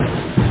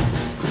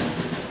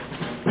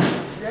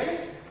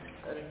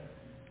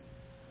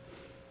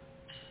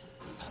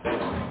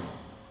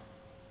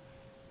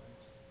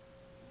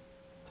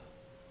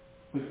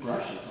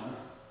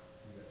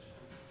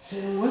So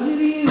what did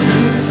you do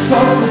to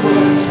solve the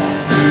world?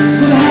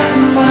 What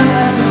happened by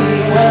not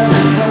being well?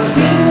 How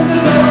things are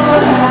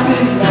going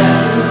happen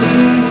naturally.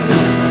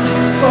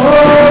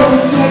 Oh,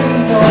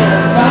 checking on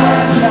the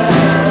right side,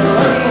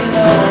 looking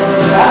on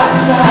the right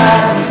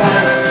side and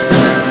back.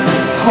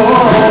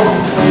 Oh,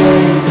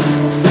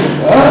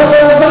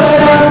 but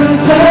I can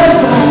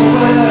tell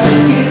whether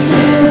it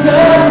gets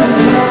up and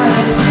night.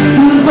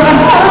 Who's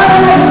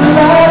behind the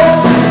lights tonight?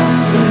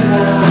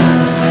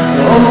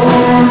 Oh,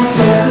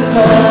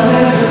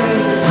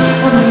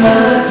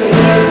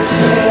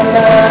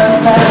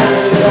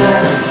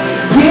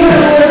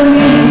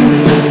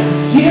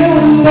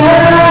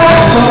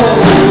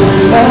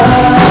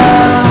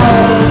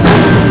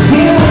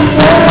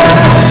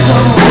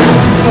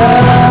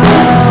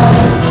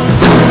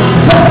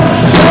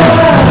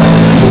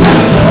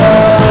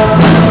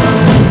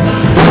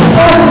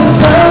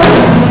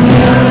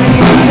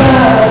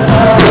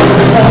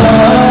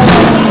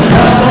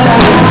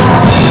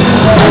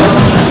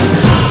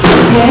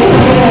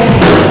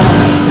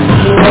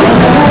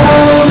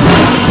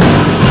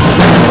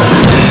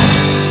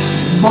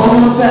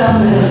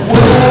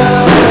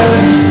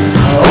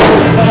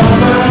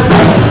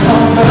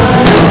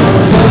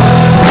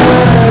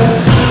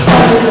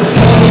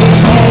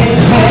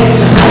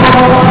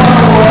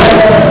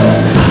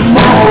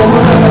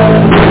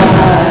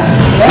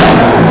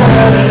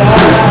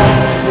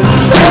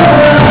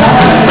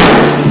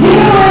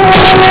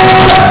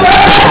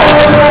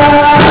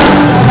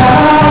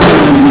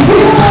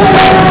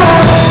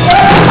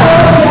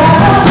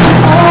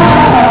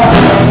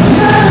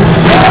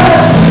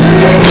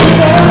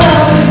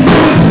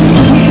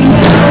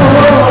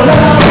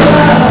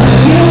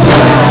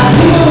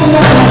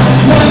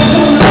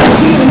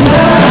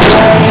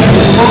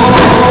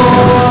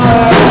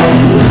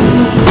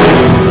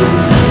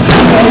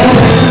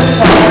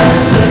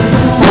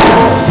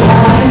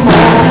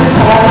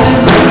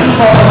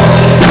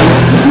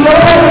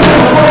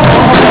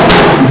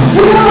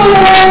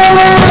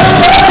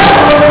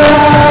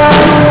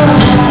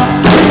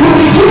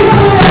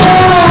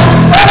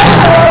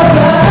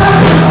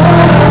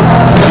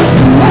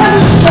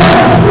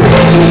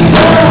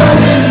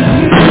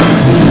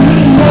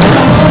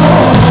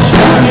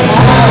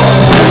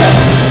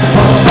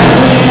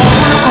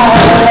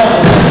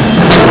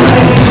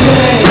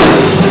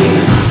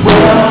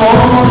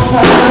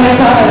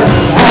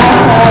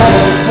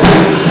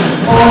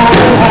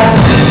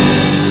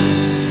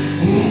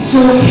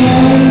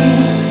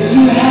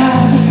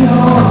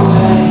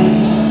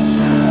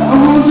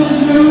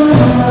 just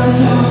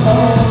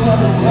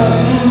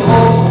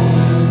all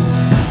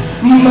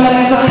but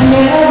if I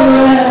never